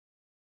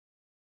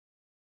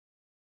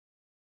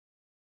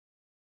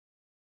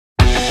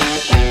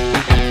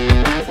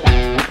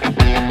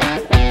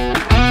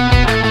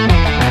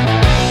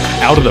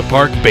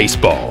out-of-the-park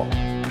baseball,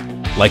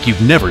 like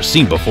you've never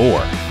seen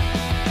before.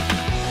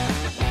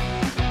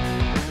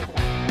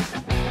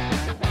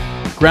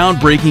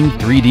 Groundbreaking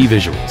 3D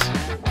visuals.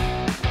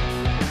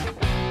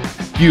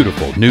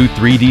 Beautiful new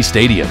 3D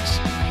stadiums.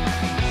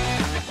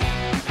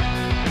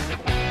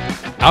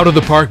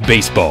 Out-of-the-park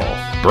baseball,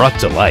 brought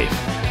to life.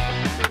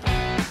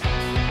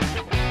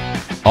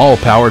 All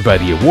powered by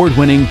the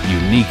award-winning,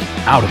 unique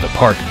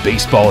out-of-the-park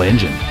baseball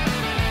engine.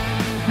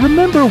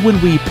 Remember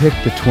when we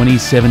picked the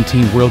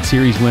 2017 World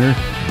Series winner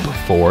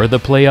before the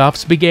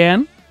playoffs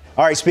began?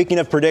 All right, speaking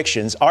of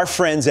predictions, our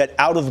friends at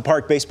Out of the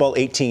Park Baseball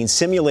 18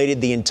 simulated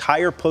the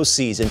entire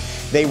postseason.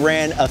 They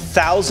ran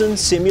 1,000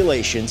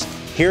 simulations.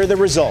 Here are the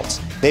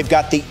results. They've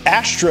got the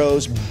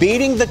Astros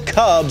beating the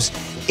Cubs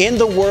in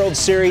the World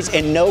Series.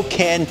 And no,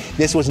 Ken,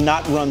 this was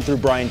not run through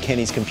Brian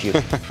Kenny's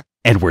computer.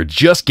 And we're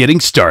just getting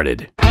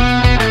started.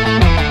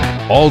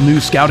 All new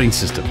scouting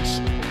systems,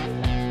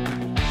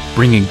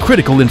 bringing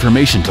critical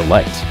information to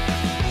light.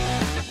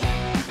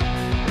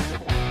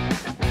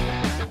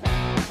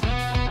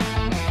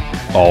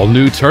 All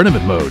new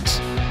tournament modes.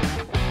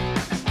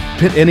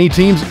 Pit any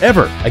teams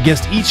ever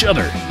against each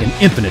other in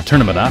infinite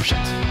tournament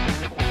options.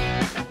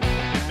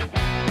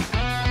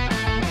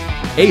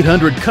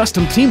 800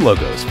 custom team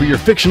logos for your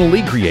fictional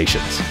league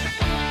creations.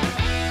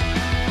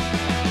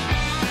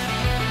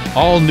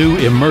 All new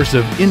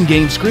immersive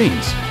in-game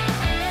screens.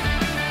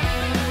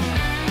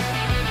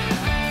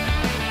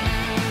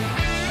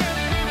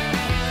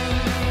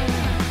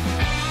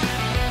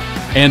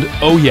 And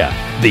oh yeah,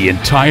 the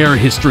entire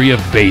history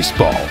of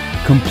baseball.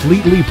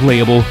 Completely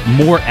playable,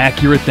 more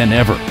accurate than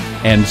ever,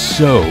 and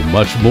so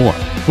much more.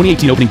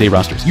 2018 opening day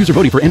rosters. User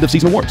voting for end of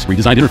season awards.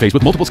 Redesigned interface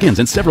with multiple skins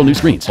and several new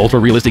screens. Ultra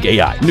realistic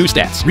AI. New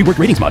stats. Reworked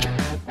ratings module.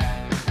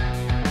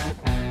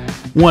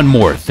 One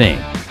more thing.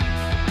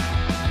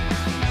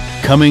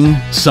 Coming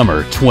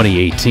summer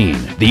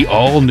 2018. The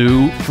all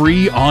new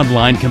free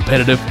online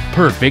competitive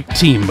perfect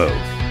team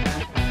mode.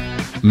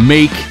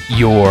 Make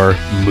your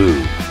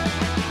move.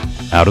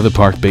 Out of the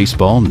Park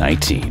Baseball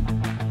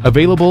 19.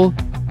 Available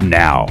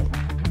now.